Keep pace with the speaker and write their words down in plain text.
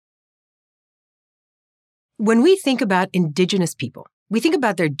When we think about Indigenous people, we think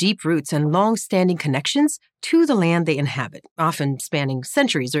about their deep roots and long-standing connections to the land they inhabit, often spanning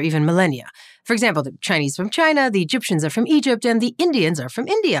centuries or even millennia. For example, the Chinese from China, the Egyptians are from Egypt, and the Indians are from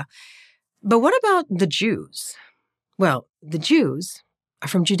India. But what about the Jews? Well, the Jews are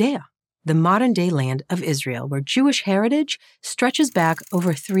from Judea, the modern-day land of Israel, where Jewish heritage stretches back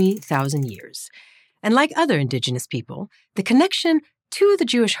over 3,000 years. And like other Indigenous people, the connection to the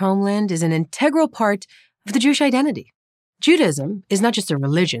Jewish homeland is an integral part of the Jewish identity. Judaism is not just a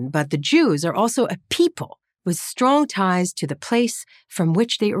religion, but the Jews are also a people with strong ties to the place from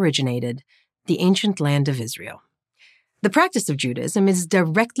which they originated, the ancient land of Israel. The practice of Judaism is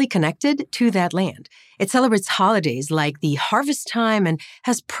directly connected to that land. It celebrates holidays like the harvest time and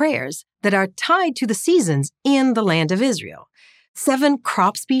has prayers that are tied to the seasons in the land of Israel. 7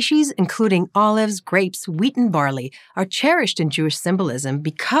 crop species, including olives, grapes, wheat, and barley, are cherished in Jewish symbolism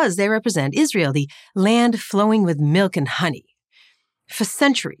because they represent Israel, the land flowing with milk and honey. For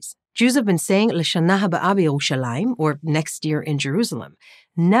centuries, Jews have been saying L'Shana Haba'a B'Yerushalayim, or next year in Jerusalem,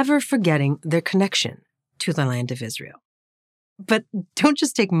 never forgetting their connection to the land of Israel. But don't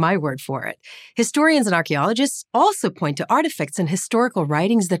just take my word for it. Historians and archaeologists also point to artifacts and historical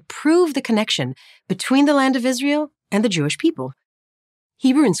writings that prove the connection between the land of Israel and the Jewish people.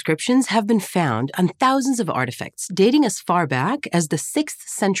 Hebrew inscriptions have been found on thousands of artifacts dating as far back as the 6th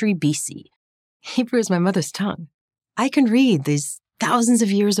century BC. Hebrew is my mother's tongue. I can read these thousands of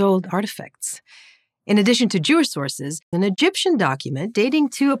years old artifacts. In addition to Jewish sources, an Egyptian document dating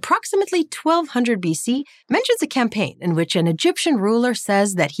to approximately 1200 BC mentions a campaign in which an Egyptian ruler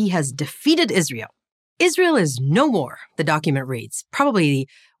says that he has defeated Israel. Israel is no more, the document reads. Probably the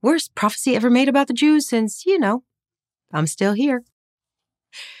worst prophecy ever made about the Jews since, I'm still here.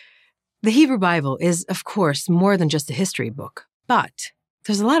 The Hebrew Bible is, of course, more than just a history book, but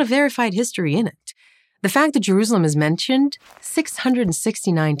there's a lot of verified history in it. The fact that Jerusalem is mentioned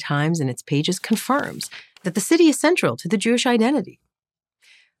 669 times in its pages confirms that the city is central to the Jewish identity.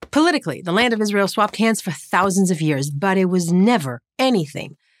 Politically, the land of Israel swapped hands for thousands of years, but it was never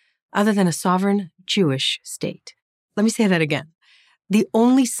anything other than a sovereign Jewish state. Let me say that again. The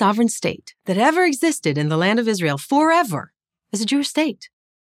only sovereign state that ever existed in the land of Israel forever is a Jewish state.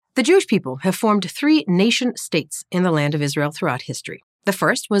 The Jewish people have formed 3 nation-states in the land of Israel throughout history. The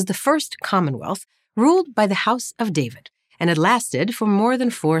first was the First Commonwealth, ruled by the House of David, and it lasted for more than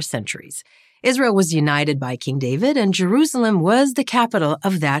 4 centuries. Israel was united by King David, and Jerusalem was the capital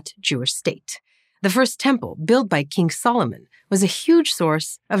of that Jewish state. The first temple, built by King Solomon, was a huge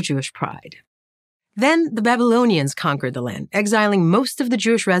source of Jewish pride. Then the Babylonians conquered the land, exiling most of the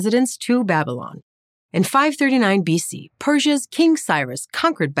Jewish residents to Babylon. In 539 BC, Persia's King Cyrus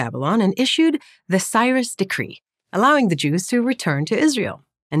conquered Babylon and issued the Cyrus Decree, allowing the Jews to return to Israel.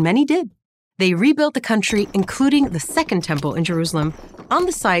 And many did. They rebuilt the country, including the Second Temple in Jerusalem, on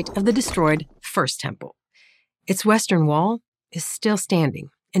the site of the destroyed First Temple. Its western wall is still standing,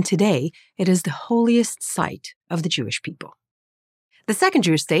 and today it is the holiest site of the Jewish people. The second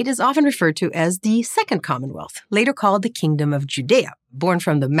Jewish state is often referred to as the Second Commonwealth, later called the Kingdom of Judea, born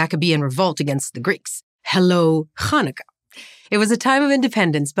from the Maccabean revolt against the Greeks. Hello, Hanukkah. It was a time of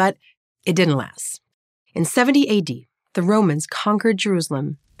independence, but it didn't last. In 70 AD, the Romans conquered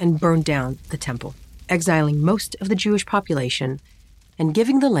Jerusalem and burned down the temple, exiling most of the Jewish population and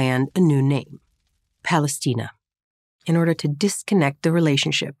giving the land a new name, Palestina, in order to disconnect the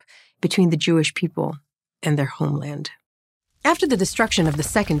relationship between the Jewish people and their homeland. After the destruction of the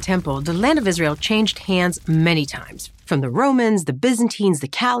Second Temple, the land of Israel changed hands many times, from the Romans, the Byzantines, the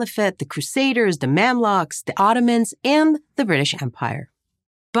Caliphate, the Crusaders, the Mamluks, the Ottomans, and the British Empire.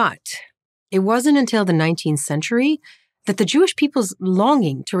 But it wasn't until the 19th century that the Jewish people's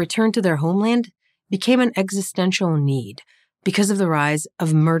longing to return to their homeland became an existential need because of the rise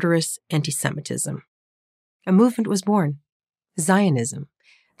of murderous anti-Semitism. A movement was born, Zionism,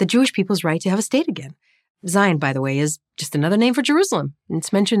 the Jewish people's right to have a state again. Zion, by the way, is just another name for Jerusalem, and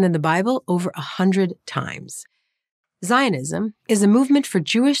it's mentioned in the Bible over 100 times. Zionism is a movement for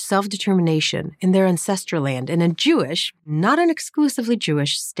Jewish self-determination in their ancestral land and a Jewish, not an exclusively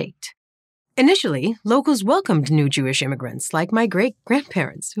Jewish, state. Initially, locals welcomed new Jewish immigrants like my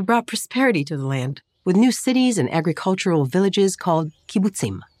great-grandparents who brought prosperity to the land with new cities and agricultural villages called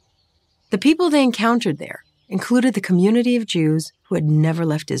kibbutzim. The people they encountered there included the community of Jews who had never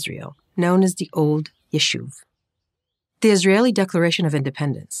left Israel, known as the Old Yeshuv. The Israeli Declaration of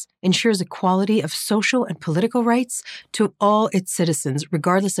Independence ensures equality of social and political rights to all its citizens,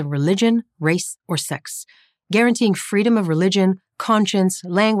 regardless of religion, race, or sex, guaranteeing freedom of religion, conscience,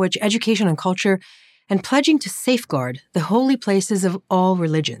 language, education, and culture, and pledging to safeguard the holy places of all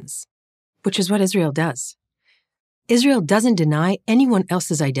religions, which is what Israel does. Israel doesn't deny anyone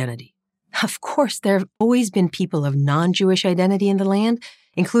else's identity. Of course, there have always been people of non-Jewish identity in the land,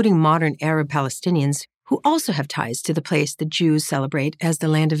 including modern Arab Palestinians, who also have ties to the place the Jews celebrate as the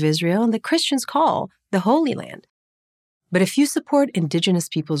land of Israel and the Christians call the Holy Land. But if you support Indigenous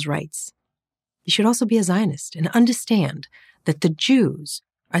people's rights, you should also be a Zionist and understand that the Jews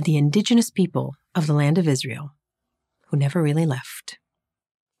are the Indigenous people of the land of Israel who never really left.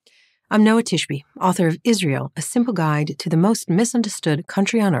 I'm Noa Tishby, author of Israel, A Simple Guide to the Most Misunderstood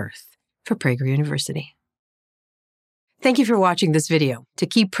Country on Earth for Prager University. Thank you for watching this video. To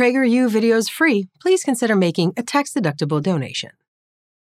keep PragerU videos free, please consider making a tax-deductible donation.